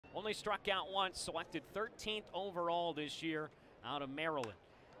Only struck out once, selected 13th overall this year out of Maryland.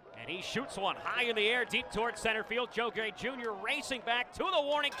 And he shoots one high in the air, deep towards center field. Joe Gray Jr. racing back to the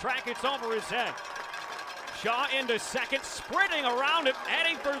warning track. It's over his head. Shaw into second, sprinting around it,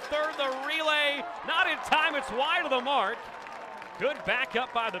 heading for third. The relay, not in time. It's wide of the mark. Good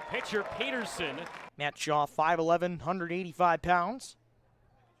backup by the pitcher, Peterson. Matt Shaw, 5'11", 185 pounds.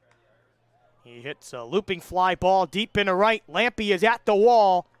 He hits a looping fly ball deep into right. Lampy is at the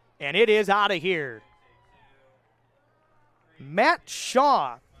wall, and it is out of here. Matt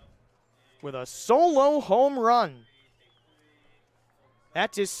Shaw with a solo home run.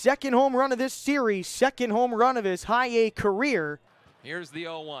 That's his second home run of this series, second home run of his high A career. Here's the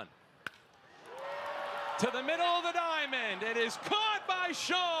 0-1. To the middle of the diamond. It is caught by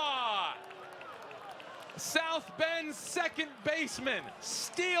Shaw. South Bend's second baseman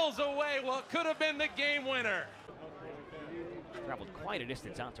steals away what could have been the game winner. Traveled quite a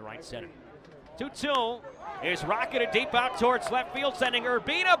distance out to right center. 2-2 is rocketed deep out towards left field, sending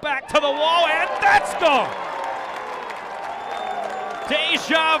Urbina back to the wall, and that's gone.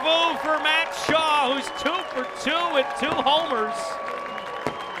 Deja vu for Matt Shaw, who's 2 for 2 with 2 homers.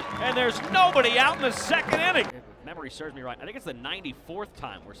 And there's nobody out in the second inning. If memory serves me right, I think it's the 94th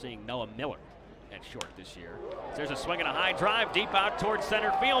time we're seeing Noah Miller at short this year. There's a swing and a high drive deep out towards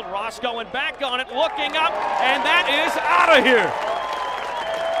center field. Ross going back on it, looking up, and that is out of here.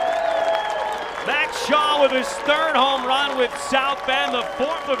 Matt Shaw with his 3rd home run with South Bend, the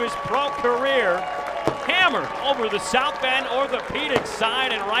 4th of his pro career. Hammered over the South Bend orthopedic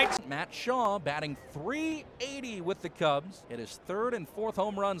side and right. Matt Shaw batting .380 with the Cubs. Hit his 3rd and 4th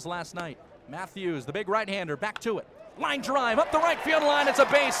home runs last night. Matthews, the big right-hander, back to it. Line drive up the right field line. It's a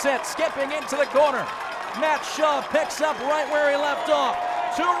base hit, skipping into the corner. Matt Shaw picks up right where he left off.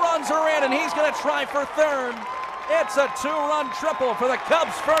 2 runs are in, and he's going to try for 3rd. It's a 2-run triple for the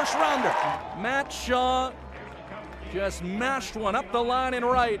Cubs' first rounder. Matt Shaw just mashed one up the line and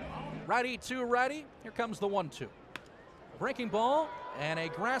right. Righty to righty. Here comes the 1-2. Breaking ball and a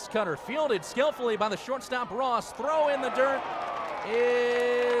grass cutter fielded skillfully by the shortstop Ross. Throw in the dirt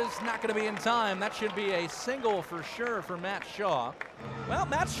is not going to be in time. That should be a single for sure for Matt Shaw. Well,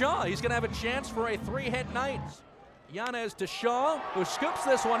 Matt Shaw, he's going to have a chance for a 3-hit night. Yanez to Shaw, who scoops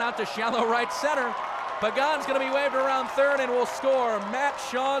this one out to shallow right center. Pagan's going to be waved around 3rd and will score. Matt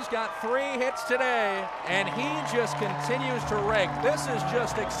Shaw's got 3 hits today, and he just continues to rake. This is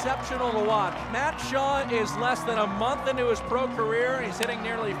just exceptional to watch. Matt Shaw is less than a month into his pro career. He's hitting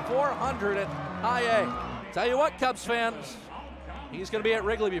nearly 400 at high A. Tell you what, Cubs fans, he's going to be at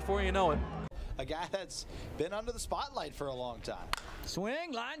Wrigley before you know it. A guy that's been under the spotlight for a long time.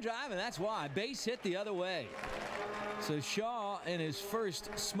 Swing, line drive, and that's why. Base hit the other way. So Shaw in his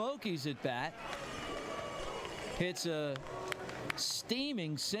first Smokies at bat hits a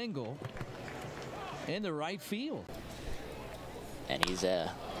steaming single in the right field. And he's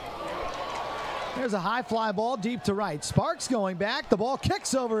There's a high fly ball deep to right. Sparks going back. The ball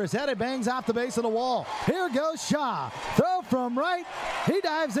kicks over his head. It bangs off the base of the wall. Here goes Shaw. Throw from right. He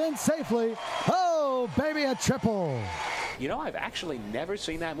dives in safely. Oh, baby, a triple. You know, I've actually never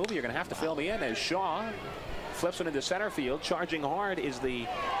seen that movie. You're going to have to fill me in as Shaw flips it into center field. Charging hard is the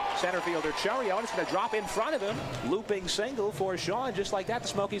center fielder Chorio, and it's going to drop in front of him. Looping single for Shaw, and just like that, the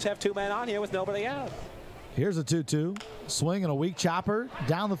Smokies have 2 men on here with nobody out. Here's a 2-2. Swing and a weak chopper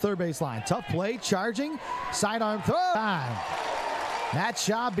down the 3rd baseline. Tough play, charging, sidearm throw. Time. Matt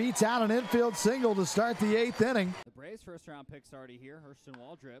Shaw beats out an infield single to start the 8th inning. The Braves' first-round pick's already here. Hurston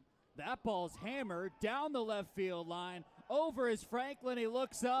Waldrip. That ball's hammered down the left field line. Over is Franklin. He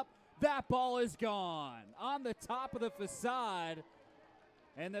looks up. That ball is gone. On the top of the facade.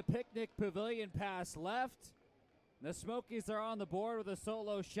 And the picnic pavilion pass left. The Smokies are on the board with a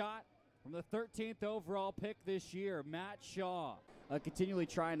solo shot from the 13th overall pick this year, Matt Shaw. Continually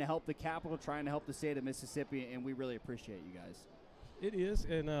trying to help the Capitol, trying to help the state of Mississippi, and we really appreciate you guys. It is,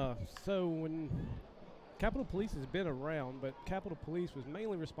 and so when Capitol Police has been around, but Capitol Police was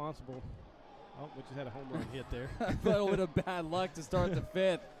mainly responsible. Oh, we just had a home run hit there. A little bit of bad luck to start the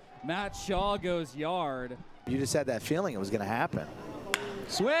 5th. Matt Shaw goes yard. You just had that feeling it was going to happen.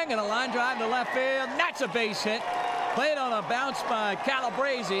 Swing and a line drive to left field. That's a base hit. Played on a bounce by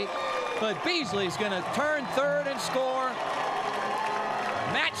Calabrese, but Beasley's going to turn 3rd and score.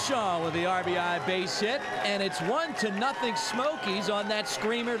 Matt Shaw with the RBI base hit, and it's 1-0 Smokies on that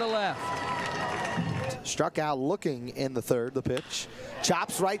screamer to left. Struck out looking in the 3rd, the pitch.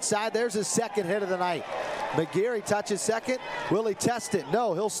 Chops right side. There's his 2nd hit of the night. McGeary touches 2nd. Will he test it?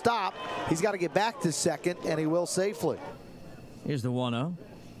 No, he'll stop. He's got to get back to 2nd, and he will safely. Here's the 1-0.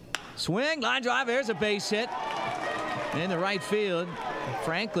 Swing, line drive, there's a base hit. In the right field.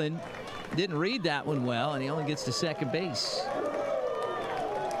 Franklin didn't read that one well, and he only gets to second base.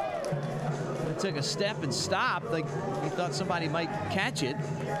 He took a step and stopped, like he thought somebody might catch it.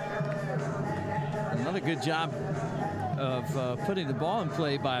 Another good job of putting the ball in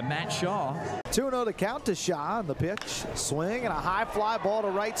play by Matt Shaw. 2-0 to count to Shaw on the pitch. Swing and a high fly ball to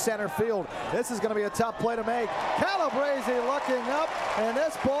right center field. This is going to be a tough play to make. Calabrese looking up, and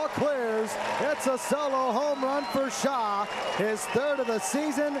this ball clears. It's a solo home run for Shaw, his 3rd of the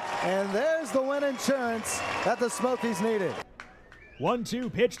season, and there's the win insurance that the Smokies needed.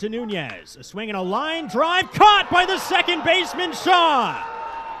 1-2 pitch to Nunez. A swing and a line drive caught by the second baseman Shaw.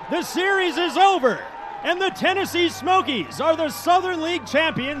 The series is over, and the Tennessee Smokies are the Southern League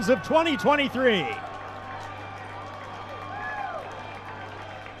champions of 2023.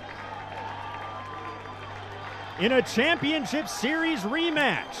 In a championship series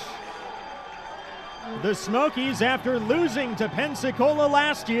rematch, the Smokies, after losing to Pensacola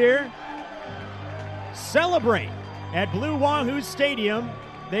last year, celebrate at Blue Wahoo Stadium.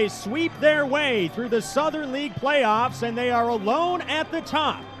 They sweep their way through the Southern League playoffs, and they are alone at the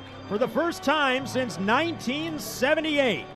top for the first time since 1978.